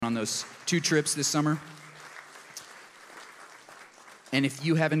on those 2 trips this summer. And if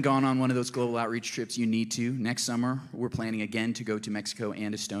you haven't gone on one of those global outreach trips, you need to. Next summer, we're planning again to go to Mexico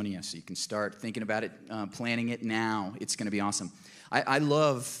and Estonia. So you can start thinking about it, planning it now. It's going to be awesome. I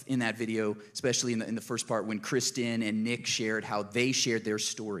love in that video, especially in the first part, when Kristen and Nick shared how they shared their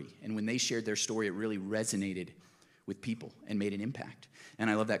story. And when they shared their story, it really resonated with people and made an impact. And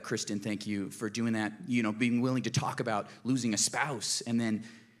I love that, Kristen. Thank you for doing that, being willing to talk about losing a spouse. And then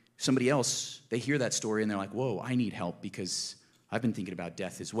somebody else, they hear that story and they're like, whoa, I need help because I've been thinking about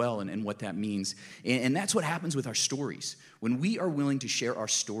death as well and what that means. And that's what happens with our stories. When we are willing to share our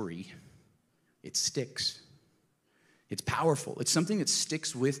story, it sticks. It's powerful. It's something that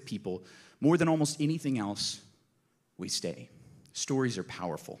sticks with people more than almost anything else. We stay. Stories are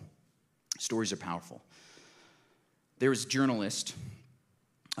powerful. Stories are powerful. There was a journalist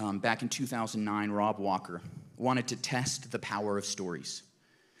back in 2009, Rob Walker, wanted to test the power of stories.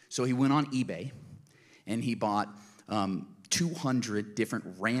 So he went on eBay and he bought 200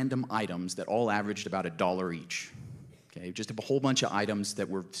 different random items that all averaged about $1 each. Okay, just a whole bunch of items that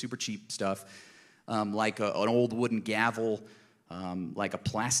were super cheap stuff, like an old wooden gavel, like a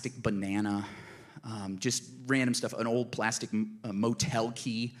plastic banana, just random stuff, an old plastic motel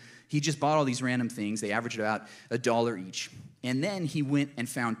key. He just bought all these random things. They averaged about $1 each. And then he went and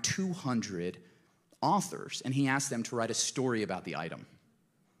found 200 authors, and he asked them to write a story about the item.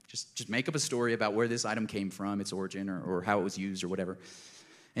 Just make up a story about where this item came from, its origin, or how it was used, or whatever.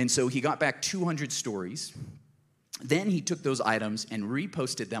 And so he got back 200 stories. Then he took those items and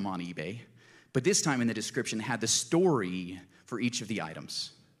reposted them on eBay, but this time in the description had the story for each of the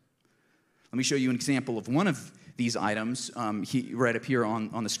items. Let me show you an example of one of these items. Right up here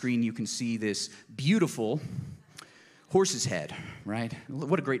on the screen, you can see this beautiful horse's head, right?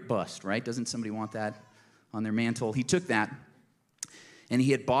 What a great bust, right? Doesn't somebody want that on their mantle? He took that, and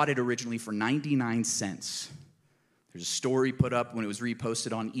he had bought it originally for 99 cents. There's a story put up when it was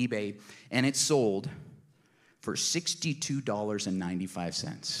reposted on eBay, and it sold for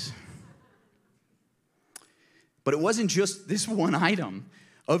 $62.95. But it wasn't just this one item.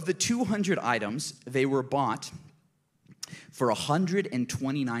 Of the 200 items, they were bought for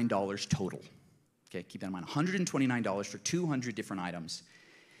 $129 total. Okay, keep that in mind, $129 for 200 different items.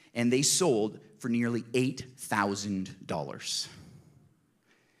 And they sold for nearly $8,000. In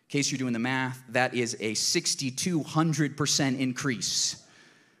case you're doing the math, that is a 6,200% increase.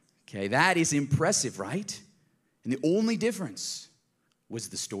 Okay, that is impressive, right? And the only difference was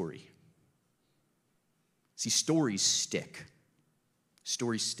the story. See, stories stick.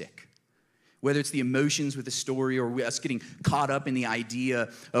 Stories stick. Whether it's the emotions with the story or us getting caught up in the idea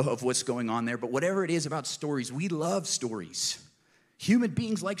of what's going on there, but whatever it is about stories, we love stories. Human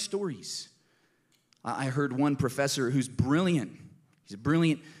beings like stories. I heard one professor who's brilliant. He's a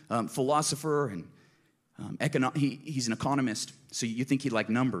brilliant philosopher and he's an economist, so you think he'd like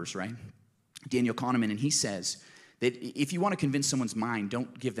numbers, right? Daniel Kahneman, and he says that if you want to convince someone's mind,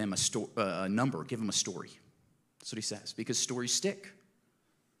 don't give them a number, give them a story. That's what he says, because stories stick.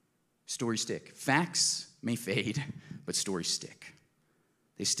 Stories stick. Facts may fade, but stories stick.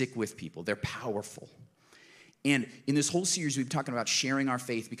 They stick with people. They're powerful. And in this whole series, we've been talking about sharing our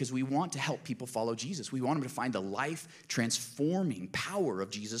faith because we want to help people follow Jesus. We want them to find the life-transforming power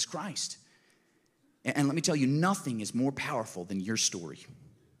of Jesus Christ. And let me tell you, nothing is more powerful than your story.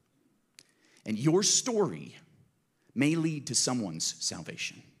 And your story may lead to someone's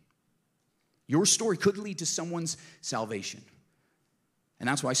salvation. Your story could lead to someone's salvation. And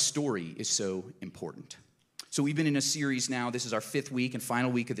that's why story is so important. So we've been in a series now. This is our 5th week and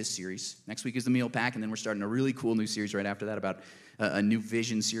final week of this series. Next week is the meal pack, and then we're starting a really cool new series right after that about a new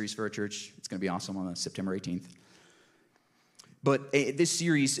vision series for our church. It's going to be awesome on September 18th. But this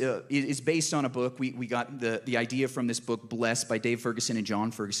series is based on a book. We got the idea from this book, Blessed, by Dave Ferguson and John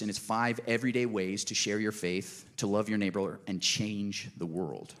Ferguson. It's 5 everyday ways to share your faith, to love your neighbor, and change the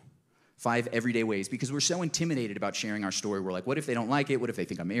world. 5 everyday ways, because we're so intimidated about sharing our story. We're like, what if they don't like it? What if they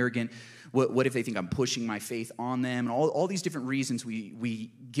think I'm arrogant? What if they think I'm pushing my faith on them? And all these different reasons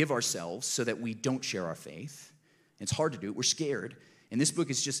we give ourselves so that we don't share our faith. It's hard to do. We're scared. And this book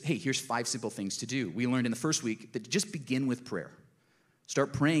is just, hey, here's 5 simple things to do. We learned in the first week that just begin with prayer.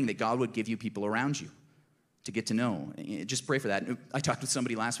 Start praying that God would give you people around you to get to know. Just pray for that. I talked with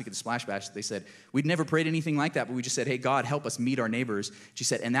somebody last week at the Splash Bash. They said, we'd never prayed anything like that, but we just said, hey, God, help us meet our neighbors. She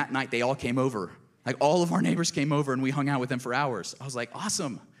said, and that night they all came over. Like all of our neighbors came over and we hung out with them for hours. I was like,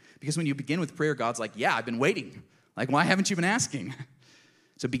 awesome. Because when you begin with prayer, God's like, yeah, I've been waiting. Like, why haven't you been asking?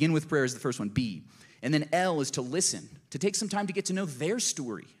 So begin with prayer is the first one, B. And then L is to listen, to take some time to get to know their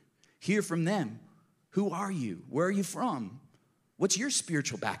story. Hear from them. Who are you? Where are you from? What's your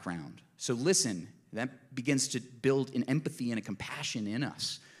spiritual background? So listen, that begins to build an empathy and a compassion in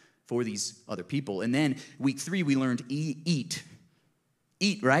us for these other people. And then week 3, we learned eat.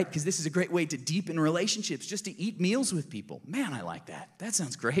 Eat, right? Because this is a great way to deepen relationships, just to eat meals with people. Man, I like that. That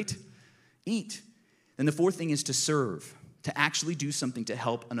sounds great. Eat. Then the 4th thing is to serve, to actually do something to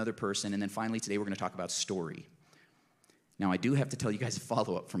help another person. And then finally today we're going to talk about story. Now I do have to tell you guys a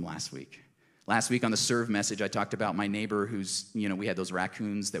follow-up from last week. Last week on the serve message, I talked about my neighbor who's, we had those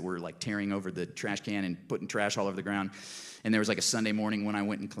raccoons that were like tearing over the trash can and putting trash all over the ground. And there was like a Sunday morning when I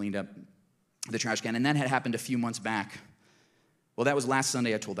went and cleaned up the trash can. And that had happened a few months back. Well, that was last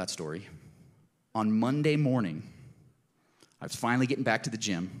Sunday I told that story. On Monday morning, I was finally getting back to the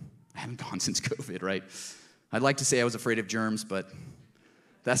gym. I haven't gone since COVID, right? I'd like to say I was afraid of germs, but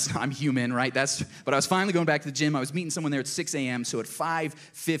I'm human, right? But I was finally going back to the gym. I was meeting someone there at 6 a.m., so at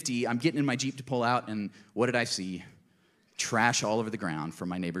 5:50, I'm getting in my Jeep to pull out, and what did I see? Trash all over the ground from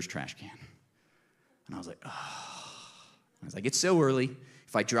my neighbor's trash can. And I was like, it's so early.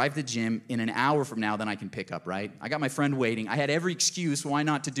 If I drive to the gym in an hour from now, then I can pick up, right? I got my friend waiting. I had every excuse why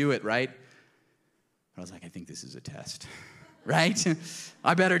not to do it, right? But I was like, I think this is a test, right?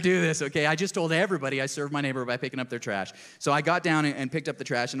 I better do this, okay? I just told everybody I served my neighbor by picking up their trash. So I got down and picked up the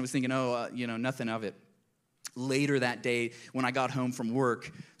trash and was thinking, nothing of it. Later that day, when I got home from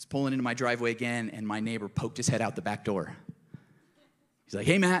work, I was pulling into my driveway again, and my neighbor poked his head out the back door. He's like,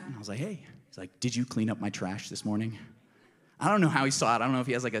 hey, Matt. And I was like, hey. He's like, did you clean up my trash this morning? I don't know how he saw it. I don't know if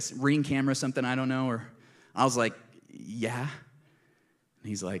he has like a Ring camera or something. I don't know. Or I was like, yeah. And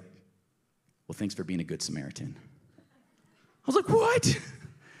he's like, well, thanks for being a good Samaritan. I was like, what?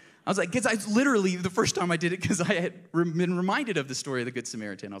 I was like, because I literally, the first time I did it, because I had been reminded of the story of the Good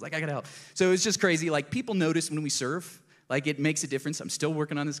Samaritan. I was like, I got to help. So it was just crazy. Like, people notice when we serve. Like, it makes a difference. I'm still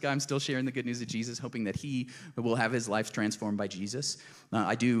working on this guy. I'm still sharing the good news of Jesus, hoping that he will have his life transformed by Jesus.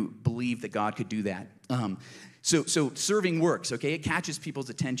 I do believe that God could do that. So serving works, okay? It catches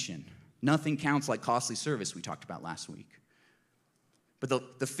people's attention. Nothing counts like costly service we talked about last week. But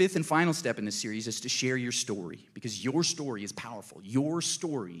the 5th and final step in this series is to share your story, because your story is powerful. Your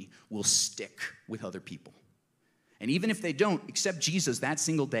story will stick with other people. And even if they don't accept Jesus that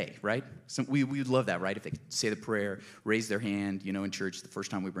single day, right? So we would love that, right? If they say the prayer, raise their hand, in church, the first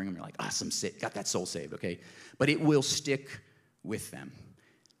time we bring them, you're like, awesome, got that soul saved, okay? But it will stick with them.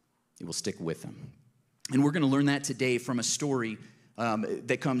 It will stick with them. And we're going to learn that today from a story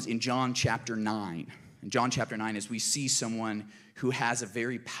that comes in John chapter 9. In John chapter 9, as we see someone who has a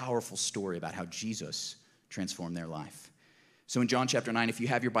very powerful story about how Jesus transformed their life. So in John chapter 9, if you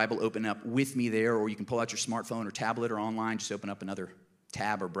have your Bible, open up with me there, or you can pull out your smartphone or tablet or online, just open up another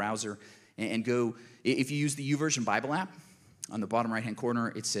tab or browser and go. If you use the YouVersion Bible app, on the bottom right-hand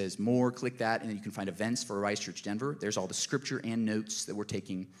corner, it says More. Click that, and then you can find events for Arise Church Denver. There's all the scripture and notes that we're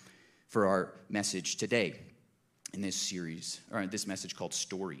taking for our message today in this series, or this message called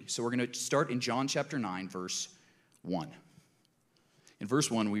Story. So we're going to start in John chapter 9, verse 1. In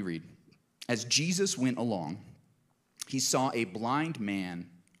verse 1, we read, as Jesus went along, he saw a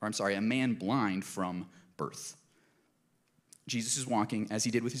man blind from birth. Jesus is walking, as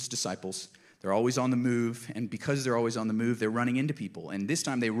he did with his disciples. They're always on the move, and because they're always on the move, they're running into people. And this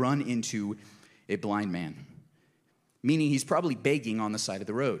time they run into a blind man, meaning he's probably begging on the side of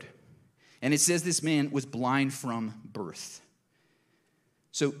the road. And it says this man was blind from birth.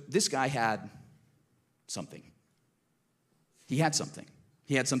 So this guy had something. He had something.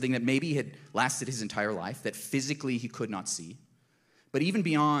 He had something that maybe had lasted his entire life, that physically he could not see. But even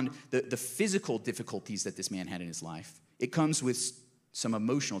beyond the physical difficulties that this man had in his life, it comes with some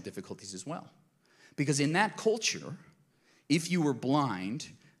emotional difficulties as well. Because in that culture, if you were blind,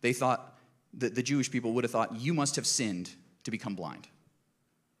 they thought, the Jewish people would have thought, you must have sinned to become blind.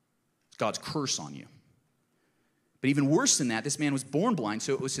 God's curse on you. But even worse than that, this man was born blind,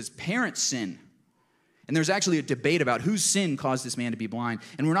 so it was his parents' sin. And there's actually a debate about whose sin caused this man to be blind.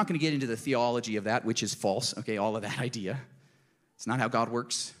 And we're not going to get into the theology of that, which is false, okay, all of that idea. It's not how God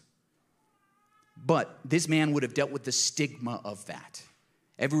works. But this man would have dealt with the stigma of that.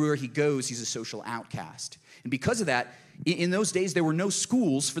 Everywhere he goes, he's a social outcast. And because of that, in those days, there were no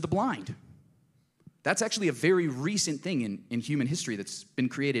schools for the blind. That's actually a very recent thing in human history that's been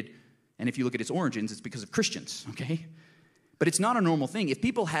created. And if you look at its origins, it's because of Christians, okay? But it's not a normal thing. If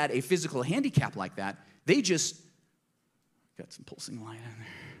people had a physical handicap like that, they just got some pulsing light in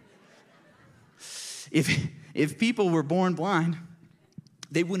there. If people were born blind,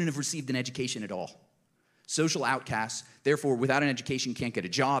 they wouldn't have received an education at all. Social outcasts, therefore, without an education, can't get a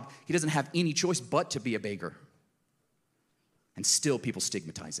job. He doesn't have any choice but to be a beggar. And still people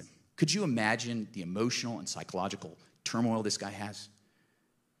stigmatize him. Could you imagine the emotional and psychological turmoil this guy has?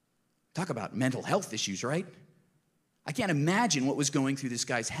 Talk about mental health issues, right? I can't imagine what was going through this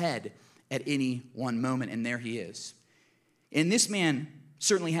guy's head at any one moment, and there he is. And this man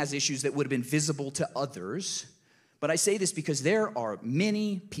certainly has issues that would have been visible to others, but I say this because there are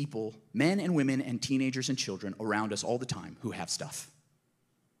many people, men and women and teenagers and children around us all the time who have stuff.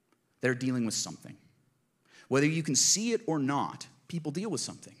 They're dealing with something. Whether you can see it or not, people deal with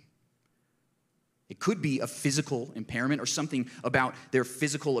something. It could be a physical impairment or something about their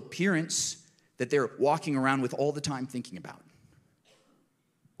physical appearance that they're walking around with all the time thinking about.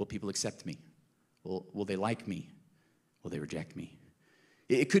 Will people accept me? Will they like me? Will they reject me?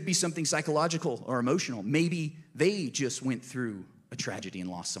 It could be something psychological or emotional. Maybe they just went through a tragedy and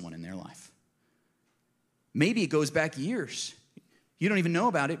lost someone in their life. Maybe it goes back years. You don't even know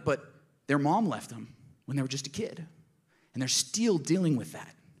about it, but their mom left them when they were just a kid. And they're still dealing with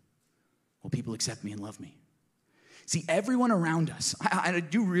that. Will people accept me and love me? See, everyone around us, I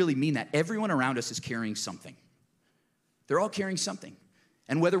do really mean that. Everyone around us is carrying something. They're all carrying something.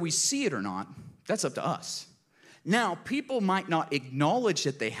 And whether we see it or not, that's up to us. Now, people might not acknowledge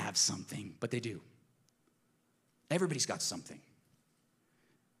that they have something, but they do. Everybody's got something.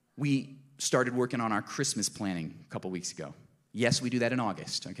 We started working on our Christmas planning a couple weeks ago. Yes, we do that in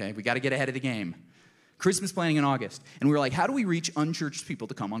August, okay? We got to get ahead of the game. Christmas planning in August. And we were like, how do we reach unchurched people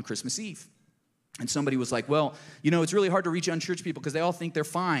to come on Christmas Eve? And somebody was like, well, it's really hard to reach unchurched people because they all think they're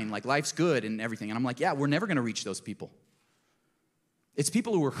fine, like life's good and everything. And I'm like, yeah, we're never going to reach those people. It's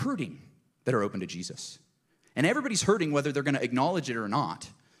people who are hurting that are open to Jesus. And everybody's hurting whether they're going to acknowledge it or not.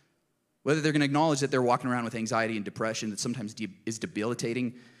 Whether they're going to acknowledge that they're walking around with anxiety and depression that sometimes is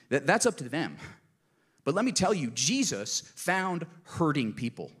debilitating, that's up to them. But let me tell you, Jesus found hurting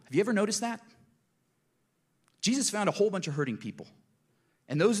people. Have you ever noticed that? Jesus found a whole bunch of hurting people.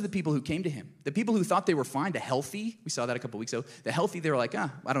 And those are the people who came to him. The people who thought they were fine, the healthy, we saw that a couple weeks ago. The healthy, they were like, I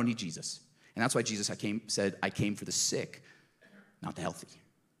don't need Jesus. And that's why Jesus said, I came for the sick, not the healthy.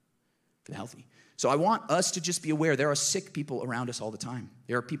 For the healthy. So I want us to just be aware there are sick people around us all the time.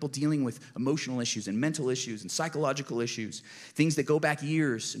 There are people dealing with emotional issues and mental issues and psychological issues, things that go back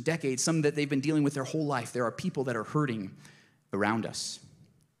years and decades, some that they've been dealing with their whole life. There are people that are hurting around us.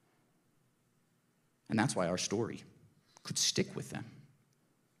 And that's why our story could stick with them.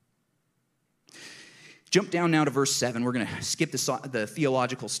 Jump down now to verse 7. We're going to skip the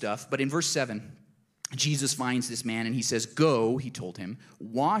theological stuff. But in verse 7, Jesus finds this man and he says, go, he told him,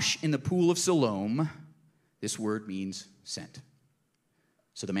 wash in the pool of Siloam. This word means sent.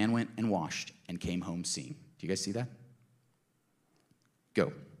 So the man went and washed and came home seeing. Do you guys see that?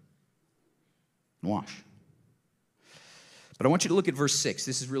 Go and wash. But I want you to look at verse 6.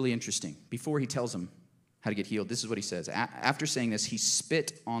 This is really interesting. Before he tells him how to get healed, this is what he says. After saying this, he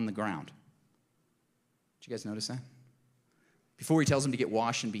spit on the ground. Did you guys notice that? Before he tells him to get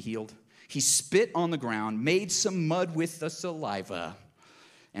washed and be healed, he spit on the ground, made some mud with the saliva,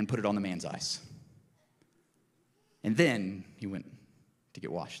 and put it on the man's eyes. And then he went to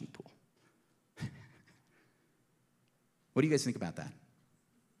get washed in the pool. What do you guys think about that?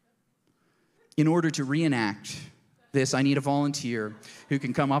 In order to reenact this, I need a volunteer who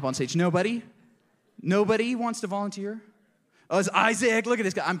can come up on stage. Nobody? Nobody wants to volunteer? Oh, it's Isaac. Look at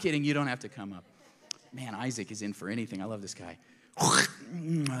this guy. I'm kidding. You don't have to come up. Man, Isaac is in for anything. I love this guy.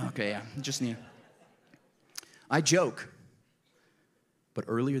 Okay, yeah, just need. I joke, but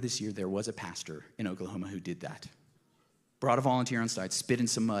earlier this year there was a pastor in Oklahoma who did that. Brought a volunteer on site, spit in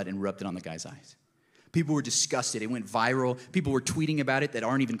some mud, and rubbed it on the guy's eyes. People were disgusted. It went viral. People were tweeting about it that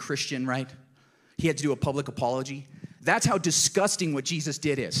aren't even Christian, right? He had to do a public apology. That's how disgusting what Jesus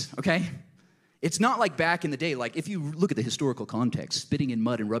did is, okay? It's not like back in the day, like if you look at the historical context, spitting in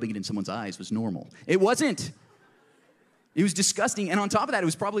mud and rubbing it in someone's eyes was normal. It wasn't. It was disgusting. And on top of that, it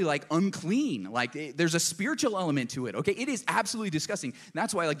was probably like unclean. Like there's a spiritual element to it, okay? It is absolutely disgusting.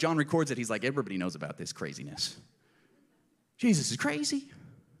 That's why like John records it. He's like, everybody knows about this craziness. Jesus is crazy.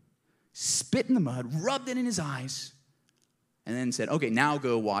 Spit in the mud, rubbed it in his eyes, and then said, okay, now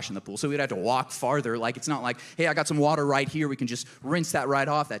go wash in the pool. So we'd have to walk farther. Like it's not like, hey, I got some water right here. We can just rinse that right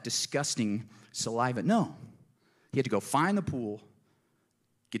off, that disgusting saliva. No. He had to go find the pool,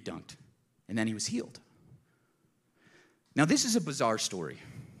 get dunked, and then he was healed. Now, this is a bizarre story.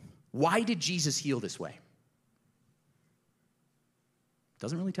 Why did Jesus heal this way?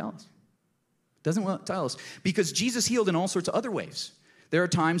 Doesn't really tell us. Doesn't tell us. Because Jesus healed in all sorts of other ways. There are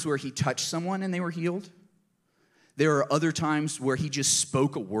times where he touched someone and they were healed. There are other times where he just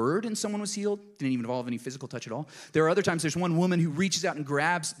spoke a word and someone was healed. Didn't even involve any physical touch at all. There are other times, there's one woman who reaches out and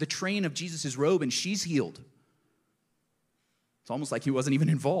grabs the train of Jesus' robe and she's healed. It's almost like he wasn't even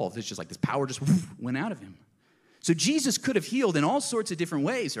involved. It's just like this power just went out of him. So Jesus could have healed in all sorts of different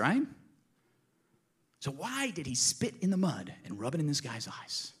ways, right? So why did he spit in the mud and rub it in this guy's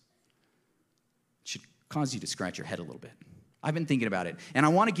eyes? It should cause you to scratch your head a little bit. I've been thinking about it, and I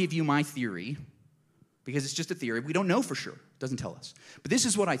want to give you my theory, because it's just a theory. We don't know for sure. It doesn't tell us. But this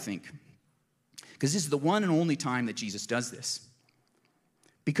is what I think, because this is the one and only time that Jesus does this.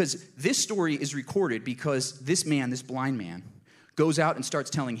 Because this story is recorded because this man, this blind man, goes out and starts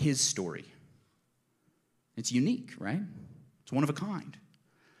telling his story. It's unique, right? It's one of a kind.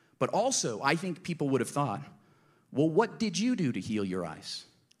 But also, I think people would have thought, well, what did you do to heal your eyes?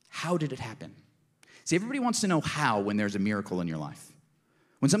 How did it happen? See, everybody wants to know how when there's a miracle in your life.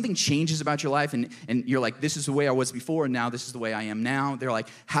 When something changes about your life and you're like, this is the way I was before, and now this is the way I am now, they're like,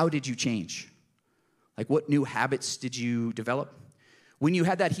 how did you change? Like, what new habits did you develop? When you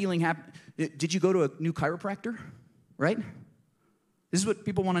had that healing happen, did you go to a new chiropractor, right? This is what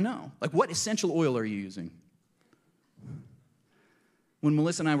people want to know. Like, what essential oil are you using? When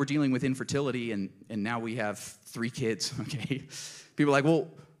Melissa and I were dealing with infertility, and now we have 3 kids, okay? People are like, well,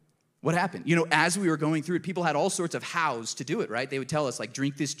 what happened? You know, as we were going through it, people had all sorts of hows to do it, right? They would tell us, like,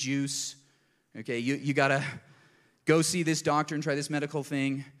 drink this juice, okay? You got to go see this doctor and try this medical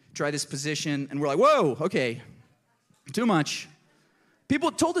thing, try this position. And we're like, whoa, okay, too much. People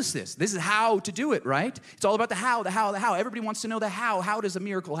told us this. This is how to do it, right? It's all about the how, the how, the how. Everybody wants to know the how. How does a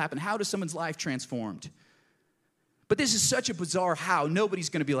miracle happen? How does someone's life transformed? But this is such a bizarre how. Nobody's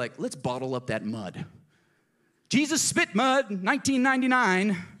going to be like, let's bottle up that mud. Jesus spit mud,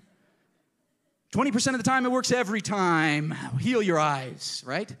 1999. 20% of the time it works every time. Heal your eyes,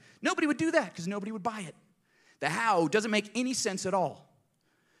 right? Nobody would do that because nobody would buy it. The how doesn't make any sense at all.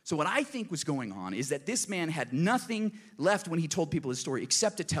 So what I think was going on is that this man had nothing left when he told people his story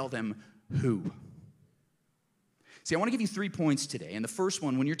except to tell them who. See, I want to give you 3 points today. And the first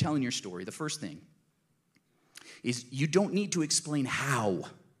one, when you're telling your story, the first thing is you don't need to explain how,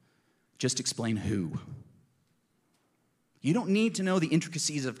 just explain who. You don't need to know the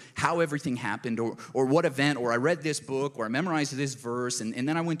intricacies of how everything happened or what event, or I read this book, or I memorized this verse, and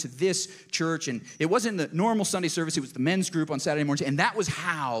then I went to this church, and it wasn't the normal Sunday service, it was the men's group on Saturday mornings, and that was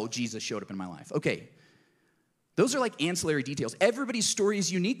how Jesus showed up in my life. Okay, those are like ancillary details. Everybody's story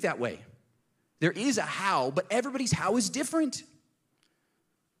is unique that way. There is a how, but everybody's how is different.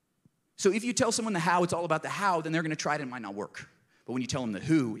 So if you tell someone the how, it's all about the how, then they're going to try it and it might not work. But when you tell them the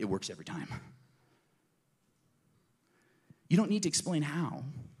who, it works every time. You don't need to explain how.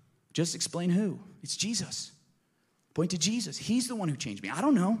 Just explain who. It's Jesus. Point to Jesus. He's the one who changed me. I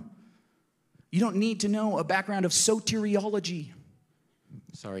don't know. You don't need to know a background of soteriology.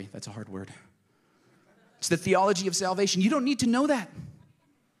 Sorry, that's a hard word. It's the theology of salvation. You don't need to know that.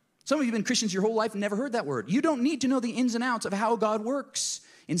 Some of you have been Christians your whole life and never heard that word. You don't need to know the ins and outs of how God works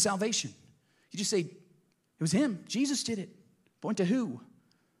in salvation. You just say, it was him. Jesus did it. Point to who.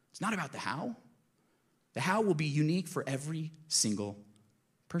 It's not about the how. The how will be unique for every single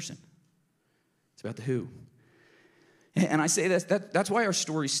person. It's about the who. And I say that's why our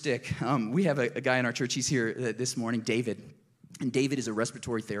stories stick. We have a guy in our church, he's here this morning, David. And David is a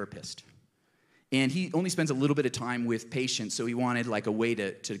respiratory therapist. And he only spends a little bit of time with patients, so he wanted like a way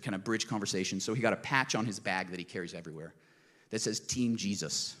to kind of bridge conversation. So he got a patch on his bag that he carries everywhere that says Team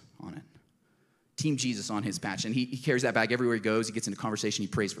Jesus on it. Team Jesus on his patch. And he carries that bag everywhere he goes. He gets into conversation. He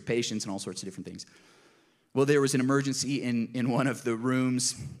prays for patients and all sorts of different things. Well, there was an emergency in one of the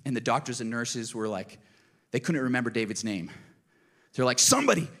rooms, and the doctors and nurses were like, they couldn't remember David's name. They're like,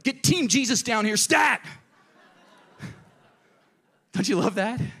 somebody, get Team Jesus down here, stat! Don't you love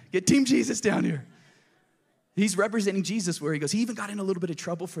that? Get Team Jesus down here. He's representing Jesus where he goes. He even got in a little bit of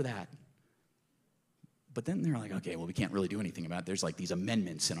trouble for that. But then they're like, okay, well, we can't really do anything about it. There's like these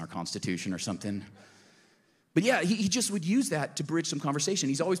amendments in our Constitution or something. But yeah, he just would use that to bridge some conversation.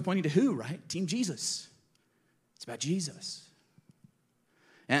 He's always pointing to who, right? Team Jesus. It's about Jesus.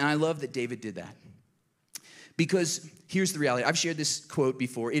 And I love that David did that. Because here's the reality. I've shared this quote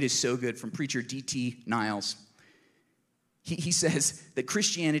before. It is so good, from preacher D.T. Niles. He says that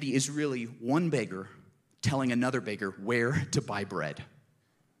Christianity is really one beggar telling another beggar where to buy bread.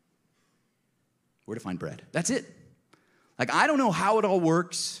 Where to find bread. That's it. Like, I don't know how it all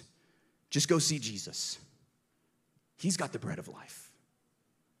works. Just go see Jesus. He's got the bread of life.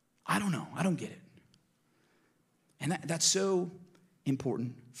 I don't know. I don't get it. And that's so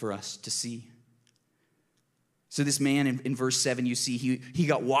important for us to see. So this man in verse 7, you see, he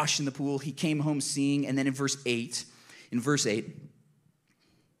got washed in the pool. He came home seeing. And then in verse 8, if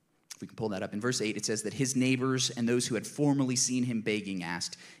we can pull that up, in verse 8, it says that his neighbors and those who had formerly seen him begging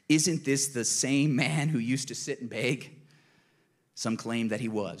asked, isn't this the same man who used to sit and beg? Some claimed that he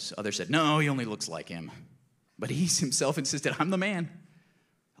was. Others said, no, he only looks like him. But he himself insisted, I'm the man.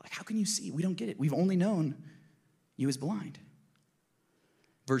 Like, how can you see? We don't get it. We've only known you as blind.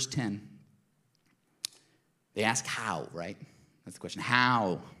 Verse 10. They ask how, right? That's the question.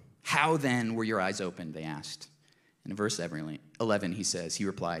 How? How then were your eyes opened, they asked. And in verse 11, he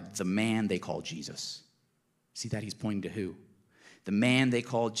replied, the man they call Jesus. See that? He's pointing to who? The man they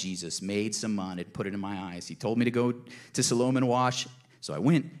called Jesus made some mud and put it in my eyes. He told me to go to Siloam and wash. So I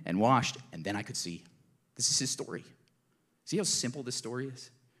went and washed, and then I could see. This is his story. See how simple this story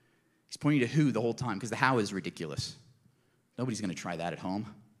is? He's pointing to who the whole time, because the how is ridiculous. Nobody's going to try that at home.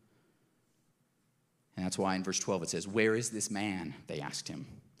 And that's why in verse 12 it says, where is this man? They asked him.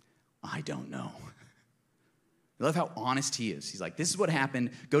 I don't know. I love how honest he is. He's like, this is what happened.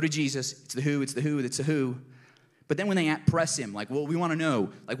 Go to Jesus. It's the who, it's the who, it's the who. But then when they press him, like, well, we want to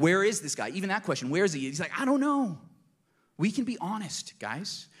know, like, where is this guy? Even that question, where is he? He's like, I don't know. We can be honest,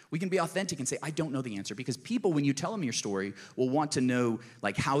 guys. We can be authentic and say, I don't know the answer. Because people, when you tell them your story, will want to know,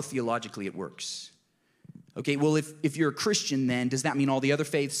 like, how theologically it works. Okay, well, if you're a Christian, then does that mean all the other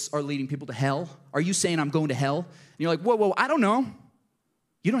faiths are leading people to hell? Are you saying I'm going to hell? And you're like, whoa, I don't know.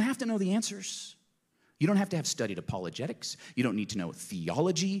 You don't have to know the answers. You don't have to have studied apologetics. You don't need to know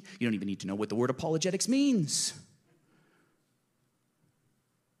theology. You don't even need to know what the word apologetics means.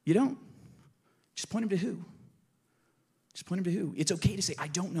 You don't. Just point him to who. Just point him to who. It's okay to say, I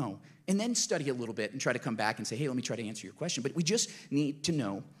don't know. And then study a little bit and try to come back and say, hey, let me try to answer your question. But we just need to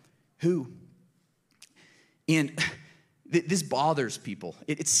know who. And this bothers people.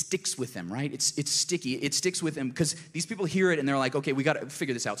 It sticks with them, right? It's sticky. It sticks with them because these people hear it and they're like, okay, we got to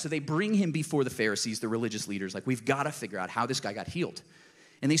figure this out. So they bring him before the Pharisees, the religious leaders. Like, we've got to figure out how this guy got healed.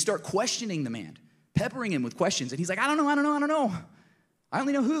 And they start questioning the man, peppering him with questions. And he's like, I don't know. I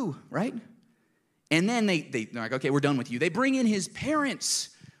only know who, right? And then they're like, okay, we're done with you. They bring in his parents.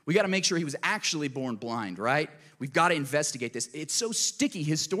 We got to make sure he was actually born blind, right? We've got to investigate this. It's so sticky,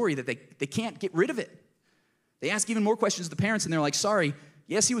 his story, that they can't get rid of it. They ask even more questions to the parents, and they're like, sorry,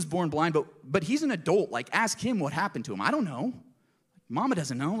 yes, he was born blind, but he's an adult. Like, ask him what happened to him. I don't know. Mama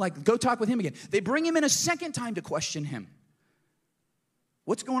doesn't know. Like, go talk with him again. They bring him in a second time to question him.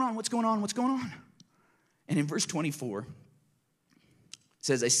 What's going on? And in verse 24, it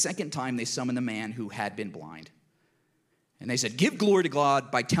says, a second time they summoned the man who had been blind. And they said, give glory to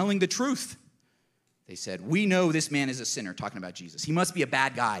God by telling the truth. They said, we know this man is a sinner, talking about Jesus. He must be a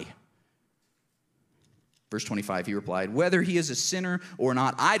bad guy. Verse 25, he replied, whether he is a sinner or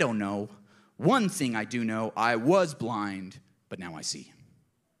not, I don't know. One thing I do know, I was blind, but now I see.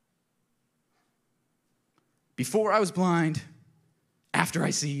 Before I was blind, after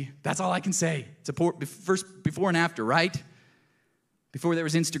I see. That's all I can say. It's a first before and after, right? Before there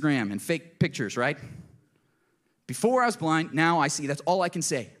was Instagram and fake pictures, right? Before I was blind, now I see. That's all I can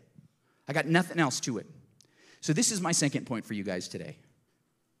say. I got nothing else to it. So this is my second point for you guys today.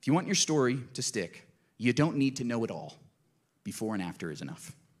 If you want your story to stick, you don't need to know it all. Before and after is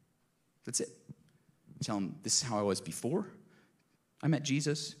enough. That's it. Tell them, this is how I was before I met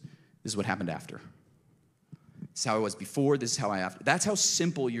Jesus. This is what happened after. This is how I was before. This is how I after. That's how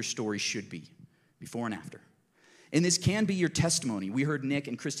simple your story should be. Before and after. And this can be your testimony. We heard Nick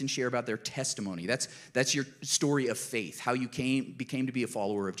and Kristen share about their testimony. That's your story of faith, how you became to be a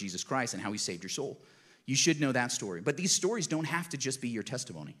follower of Jesus Christ and how he saved your soul. You should know that story. But these stories don't have to just be your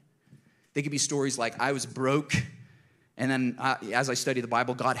testimony. They could be stories like, I was broke, and then as I studied the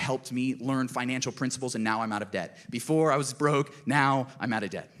Bible, God helped me learn financial principles, and now I'm out of debt. Before I was broke, now I'm out of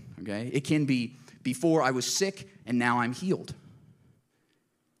debt, okay? It can be, before I was sick, and now I'm healed.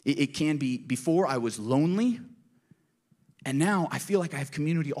 It can be, before I was lonely, and now I feel like I have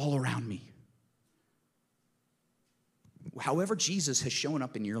community all around me. However Jesus has shown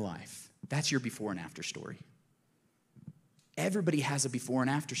up in your life, that's your before and after story. Everybody has a before and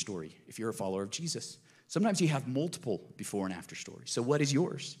after story if you're a follower of Jesus. Sometimes you have multiple before and after stories. So what is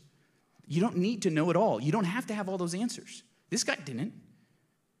yours? You don't need to know it all. You don't have to have all those answers. This guy didn't.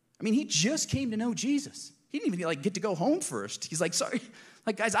 I mean, he just came to know Jesus. He didn't even get to go home first. He's like, sorry,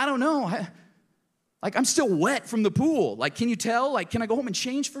 guys, I don't know. I'm still wet from the pool. Can you tell? Can I go home and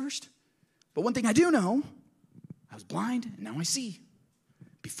change first? But one thing I do know, I was blind and now I see.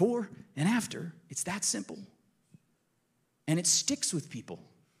 Before and after, it's that simple. And it sticks with people.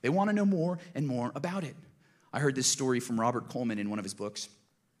 They want to know more and more about it. I heard this story from Robert Coleman in one of his books.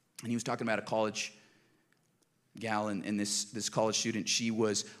 And he was talking about a college gal and this college student. She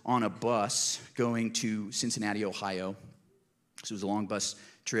was on a bus going to Cincinnati, Ohio. So it was a long bus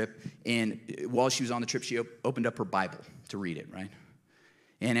trip. And while she was on the trip, she opened up her Bible to read it, right?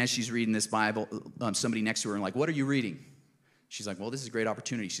 And as she's reading this Bible, somebody next to her and what are you reading? She's like, well, this is a great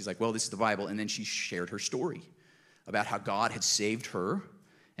opportunity. She's like, well, this is the Bible. And then she shared her story about how God had saved her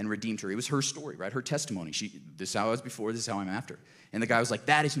and redeemed her. It was her story, right? Her testimony. This is how I was before, this is how I'm after. And the guy was like,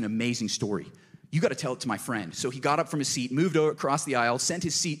 that is an amazing story. You got to tell it to my friend. So he got up from his seat, moved over across the aisle, sent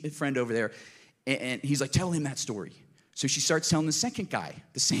his friend over there, and he's like, tell him that story. So she starts telling the second guy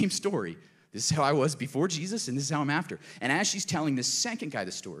the same story. This is how I was before Jesus, and this is how I'm after. And as she's telling the second guy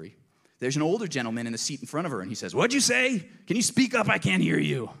the story, there's an older gentleman in the seat in front of her, and he says, what'd you say? Can you speak up? I can't hear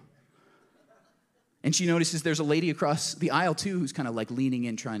you. And she notices there's a lady across the aisle, too, who's kind of like leaning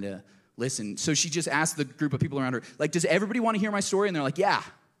in, trying to listen. So she just asked the group of people around her, like, does everybody want to hear my story? And they're like, yeah.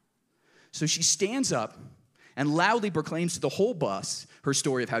 So she stands up and loudly proclaims to the whole bus her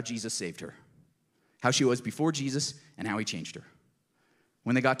story of how Jesus saved her, how she was before Jesus and how he changed her.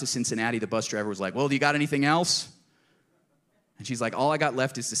 When they got to Cincinnati, the bus driver was like, well, do you got anything else? And she's like, all I got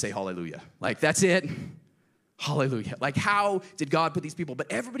left is to say hallelujah. Like, that's it. Hallelujah. Like, how did God put these people?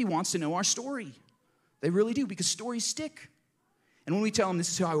 But everybody wants to know our story. They really do, because stories stick. And when we tell them this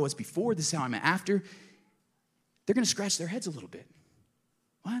is how I was before, this is how I'm after, they're going to scratch their heads a little bit.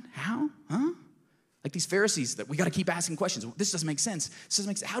 What? How? Huh? Like these Pharisees that we got to keep asking questions. This doesn't make sense. This doesn't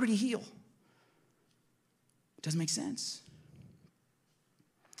make sense. How did he heal? It doesn't make sense.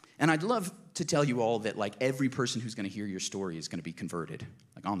 And I'd love to tell you all that like every person who's going to hear your story is going to be converted,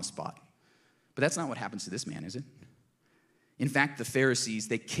 like on the spot. But that's not what happens to this man, is it? In fact, the Pharisees,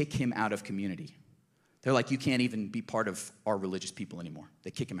 they kick him out of community. They're like, you can't even be part of our religious people anymore. They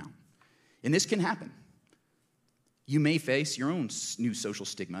kick him out. And this can happen. You may face your own new social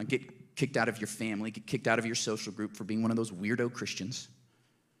stigma, get kicked out of your family, get kicked out of your social group for being one of those weirdo Christians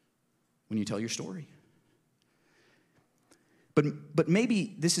when you tell your story. But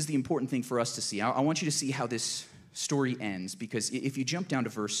maybe this is the important thing for us to see. I want you to see how this story ends, because if you jump down to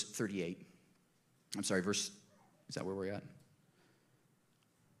verse 38, is that where we're at?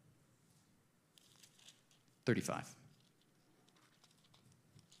 35. I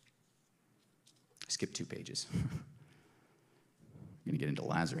skipped 2 pages. I'm going to get into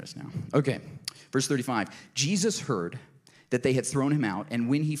Lazarus now. Okay, verse 35. Jesus heard that they had thrown him out, and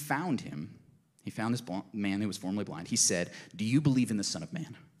when he found him, he found this man who was formerly blind. He said, do you believe in the Son of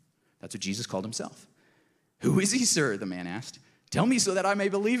Man? That's what Jesus called himself. Who is he, sir? The man asked. Tell me so that I may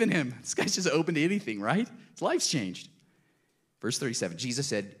believe in him. This guy's just open to anything, right? His life's changed. Verse 37, Jesus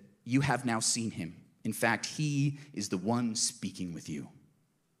said, you have now seen him. In fact, he is the one speaking with you.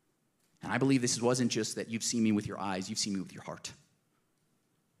 And I believe this wasn't just that you've seen me with your eyes, you've seen me with your heart.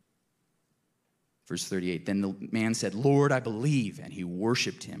 Verse 38, then the man said, Lord, I believe, and he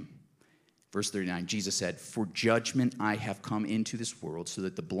worshiped him. Verse 39, Jesus said, for judgment I have come into this world so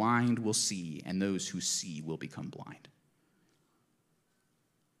that the blind will see and those who see will become blind.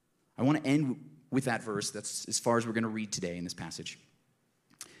 I want to end with that verse. That's as far as we're going to read today in this passage.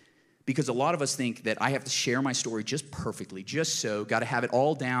 Because a lot of us think that I have to share my story just perfectly, just so, got to have it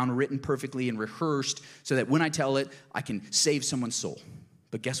all down, written perfectly and rehearsed so that when I tell it, I can save someone's soul.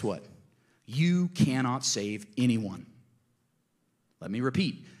 But guess what? You cannot save anyone. Let me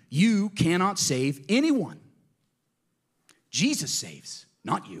repeat. You cannot save anyone. Jesus saves,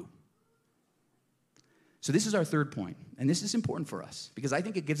 not you. So this is our third point, and this is important for us because I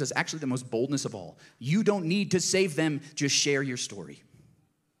think it gives us actually the most boldness of all. You don't need to save them, just share your story.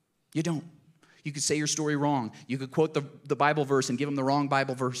 You don't. You could say your story wrong. You could quote the Bible verse and give them the wrong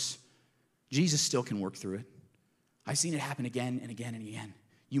Bible verse. Jesus still can work through it. I've seen it happen again and again and again.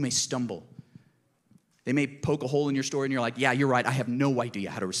 You may stumble. They may poke a hole in your story and you're like, yeah, you're right. I have no idea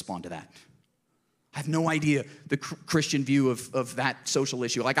how to respond to that. I have no idea the Christian view of that social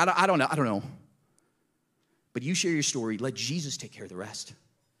issue. Like, I don't know. But you share your story. Let Jesus take care of the rest.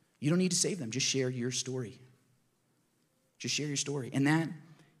 You don't need to save them. Just share your story. Just share your story. And that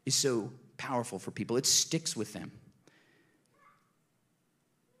is so powerful for people. It sticks with them.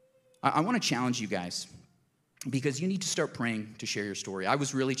 I want to challenge you guys because you need to start praying to share your story. I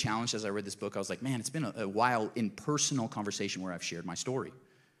was really challenged as I read this book. I was like, man, it's been a while in personal conversation where I've shared my story.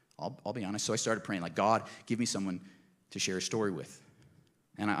 I'll be honest. So I started praying, like, God, give me someone to share a story with.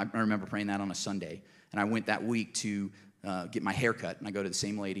 And I remember praying that on a Sunday. And I went that week to get my hair cut. And I go to the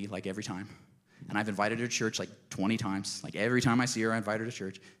same lady, like, every time. And I've invited her to church like 20 times. Like, every time I see her, I invite her to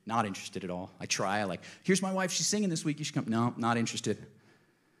church. Not interested at all. I try. Here's my wife. She's singing this week. You should come. No, not interested.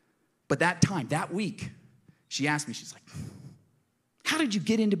 But that week, she asked me, she's like, how did you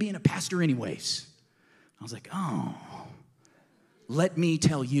get into being a pastor anyways? I was like, oh, let me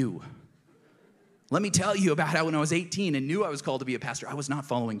tell you. Let me tell you about how when I was 18 and knew I was called to be a pastor, I was not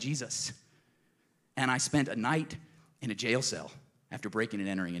following Jesus. And I spent a night in a jail cell after breaking and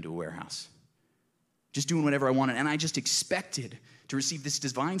entering into a warehouse. just doing whatever I wanted. And I just expected to receive this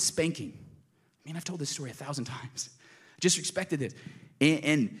divine spanking. I mean, I've told this story 1,000 times. I just expected it.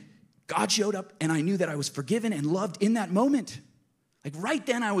 And God showed up, and I knew that I was forgiven and loved in that moment. Like right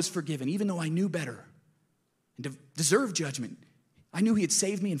then I was forgiven, even though I knew better and deserved judgment. I knew he had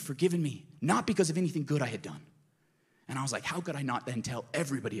saved me and forgiven me, not because of anything good I had done. And I was like, how could I not then tell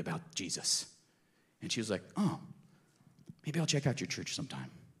everybody about Jesus? And she was like, oh, maybe I'll check out your church sometime.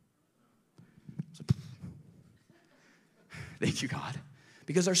 So, thank you, God.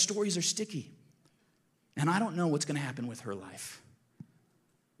 Because our stories are sticky. And I don't know what's going to happen with her life.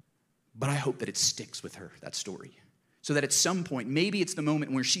 But I hope that it sticks with her, that story. So that at some point, maybe it's the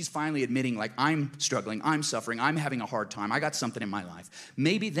moment where she's finally admitting, like, I'm struggling, I'm suffering, I'm having a hard time, I got something in my life.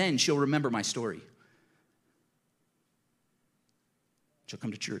 Maybe then she'll remember my story. She'll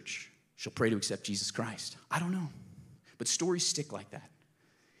come to church. She'll pray to accept Jesus Christ. I don't know. But stories stick like that.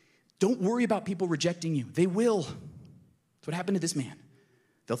 Don't worry about people rejecting you. They will. That's what happened to this man.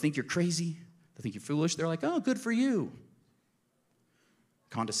 They'll think you're crazy. They'll think you're foolish. They're like, oh, good for you.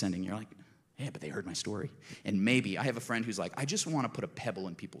 Condescending. You're like, yeah, but they heard my story. And maybe, I have a friend who's like, I just want to put a pebble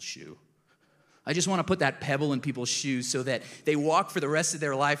in people's shoe. I just want to put that pebble in people's shoes so that they walk for the rest of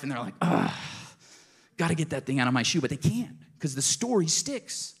their life and they're like, got to get that thing out of my shoe. But they can't because the story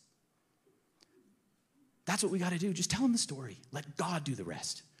sticks. That's what we got to do. Just tell them the story. Let God do the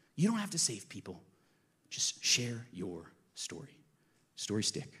rest. You don't have to save people. Just share your story. Stories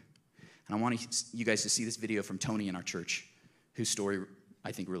stick. And I want you guys to see this video from Tony in our church, whose story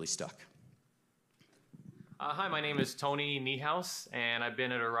I think really stuck. Hi, my name is Tony Niehaus, and I've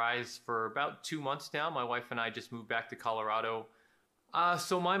been at Arise for about 2 months now. My wife and I just moved back to Colorado.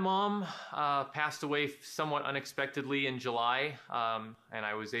 So my mom passed away somewhat unexpectedly in July, and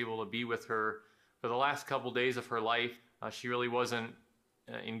I was able to be with her for the last couple days of her life. She really wasn't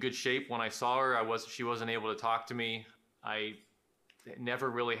in good shape when I saw her. She wasn't able to talk to me. I never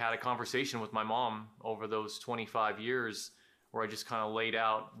really had a conversation with my mom over those 25 years where I just kind of laid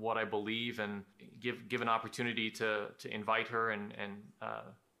out what I believe and give an opportunity to invite her and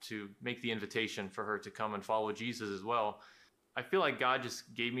to make the invitation for her to come and follow Jesus as well. I feel like God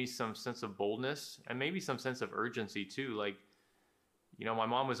just gave me some sense of boldness and maybe some sense of urgency too. Like, you know, my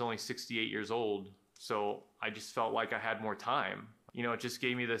mom was only 68 years old, so I just felt like I had more time. You know, it just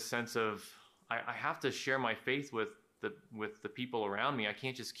gave me this sense of I have to share my faith with the people around me. I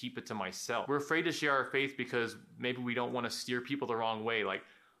can't just keep it to myself. We're afraid to share our faith because maybe we don't want to steer people the wrong way. Like,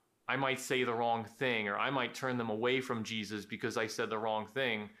 I might say the wrong thing, or I might turn them away from Jesus because I said the wrong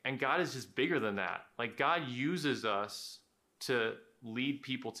thing. And God is just bigger than that. Like, God uses us to lead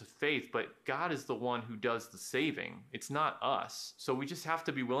people to faith, but God is the one who does the saving. It's not us. So we just have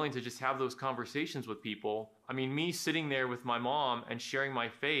to be willing to just have those conversations with people. I mean, me sitting there with my mom and sharing my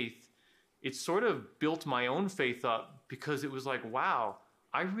faith, it sort of built my own faith up because it was like, wow,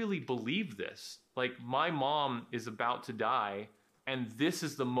 I really believe this. Like, my mom is about to die, and this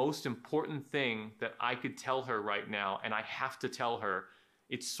is the most important thing that I could tell her right now, and I have to tell her.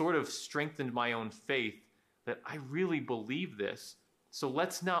 It sort of strengthened my own faith that I really believe this. So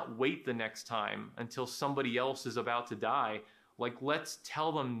let's not wait the next time until somebody else is about to die. Like, let's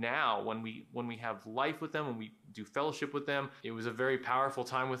tell them now when we have life with them, when we do fellowship with them. It was a very powerful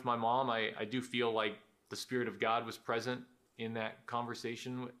time with my mom. I do feel like the Spirit of God was present in that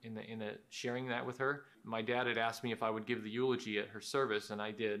conversation, in the sharing that with her. My dad had asked me if I would give the eulogy at her service, and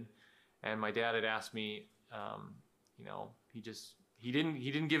I did. And my dad had asked me, you know, he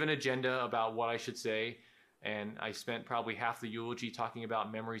didn't give an agenda about what I should say. And I spent probably half the eulogy talking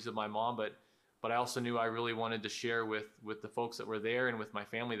about memories of my mom, but I also knew I really wanted to share with the folks that were there and with my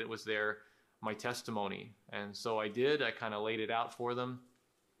family that was there my testimony. And so I did. I kind of laid it out for them.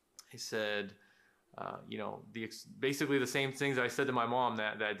 I said, you know, basically the same things I said to my mom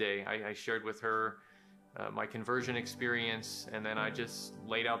that day. I shared with her my conversion experience, and then I just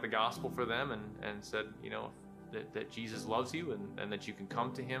laid out the gospel for them and said, you know, that Jesus loves you and that you can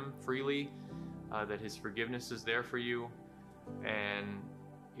come to him freely, that his forgiveness is there for you. And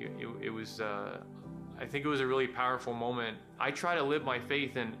it was, I think it was a really powerful moment. I try to live my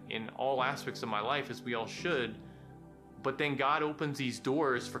faith in all aspects of my life, as we all should, but then God opens these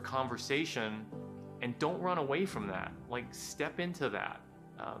doors for conversation, and don't run away from that. Like, step into that,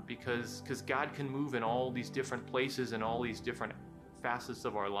 because God can move in all these different places and all these different facets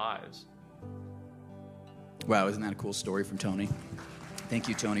of our lives. Wow, isn't that a cool story from Tony? Thank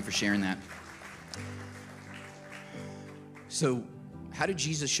you, Tony, for sharing that. So, how did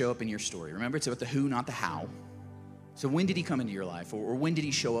Jesus show up in your story? Remember, it's about the who, not the how. So when did he come into your life? Or when did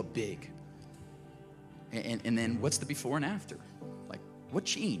he show up big? And then what's the before and after? Like, what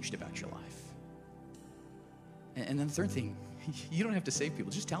changed about your life? And then the third thing, you don't have to save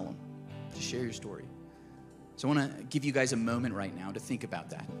people. Just tell them. Just share your story. So I want to give you guys a moment right now to think about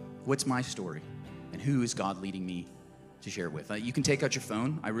that. What's my story? And who is God leading me to share it with? You can take out your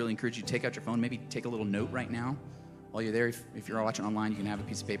phone. I really encourage you to take out your phone. Maybe take a little note right now. While you're there, if you're watching online, you can have a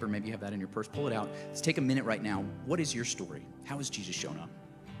piece of paper. Maybe you have that in your purse. Pull it out. Let's take a minute right now. What is your story? How has Jesus shown up?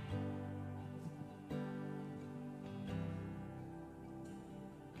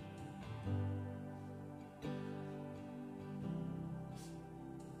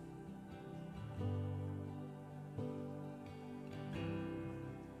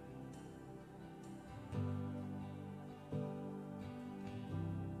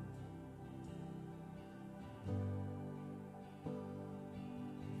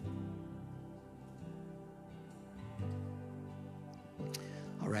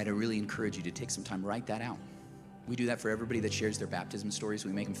 All right, I really encourage you to take some time, write that out. We do that for everybody that shares their baptism stories.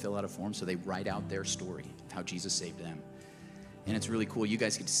 We make them fill out a form so they write out their story, how Jesus saved them. And it's really cool. You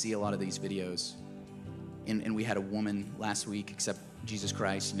guys get to see a lot of these videos. And we had a woman last week accept Jesus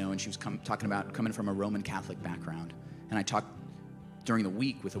Christ, and she was talking about coming from a Roman Catholic background. And I talked during the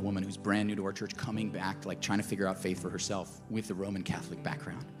week with a woman who's brand new to our church, coming back, like trying to figure out faith for herself with the Roman Catholic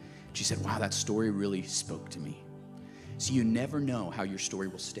background. She said, wow, that story really spoke to me. So you never know how your story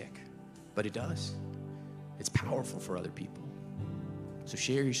will stick, but it does. It's powerful for other people. So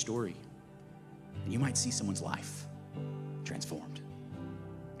share your story, and you might see someone's life transformed.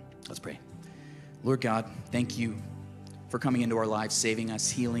 Let's pray. Lord God, thank you for coming into our lives, saving us,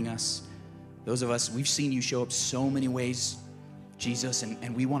 healing us. Those of us, we've seen you show up so many ways, Jesus,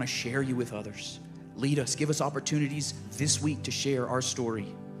 and we want to share you with others. Lead us, give us opportunities this week to share our story,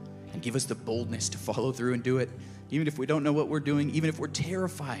 and give us the boldness to follow through and do it. Even if we don't know what we're doing, even if we're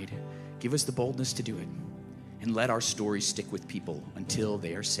terrified, give us the boldness to do it. And let our story stick with people until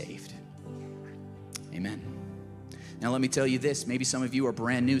they are saved. Amen. Now let me tell you this. Maybe some of you are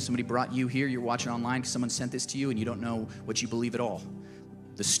brand new. Somebody brought you here. You're watching online because someone sent this to you and you don't know what you believe at all.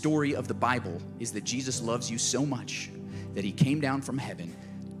 The story of the Bible is that Jesus loves you so much that he came down from heaven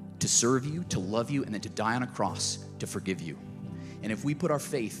to serve you, to love you, and then to die on a cross to forgive you. And if we put our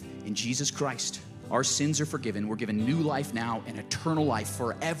faith in Jesus Christ, our sins are forgiven. We're given new life now and eternal life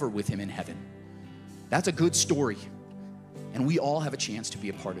forever with him in heaven. That's a good story. And we all have a chance to be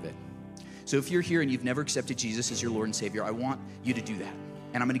a part of it. So if you're here and you've never accepted Jesus as your Lord and Savior, I want you to do that.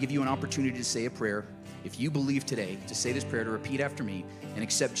 And I'm going to give you an opportunity to say a prayer. If you believe today, to say this prayer, to repeat after me and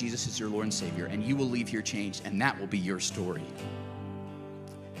accept Jesus as your Lord and Savior, and you will leave here changed, and that will be your story.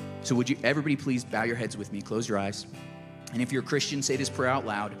 So would you, everybody please bow your heads with me, close your eyes. And if you're a Christian, say this prayer out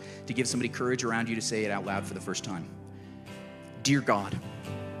loud to give somebody courage around you to say it out loud for the first time. Dear God,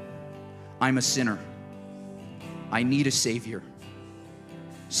 I'm a sinner. I need a Savior.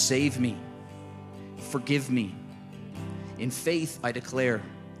 Save me. Forgive me. In faith, I declare,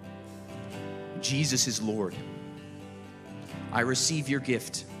 Jesus is Lord. I receive your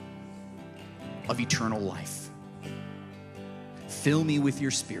gift of eternal life. Fill me with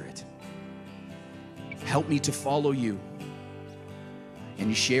your Spirit. Help me to follow you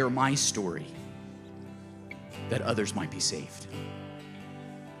and share my story that others might be saved.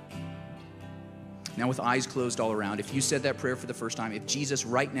 Now, with eyes closed all around, if you said that prayer for the first time, if Jesus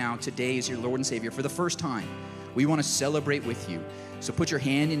right now, today is your Lord and Savior for the first time, we want to celebrate with you. So put your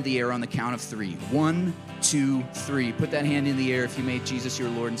hand in the air on the count of 3. 1, 2, 3. Put that hand in the air if you made Jesus your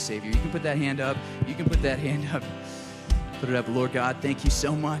Lord and Savior. You can put that hand up. You can put that hand up. Put it up. Lord God, thank you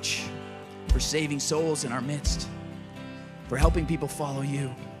so much for saving souls in our midst, for helping people follow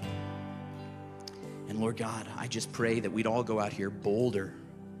you. And Lord God, I just pray that we'd all go out here bolder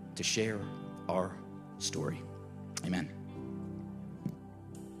to share our story. Amen.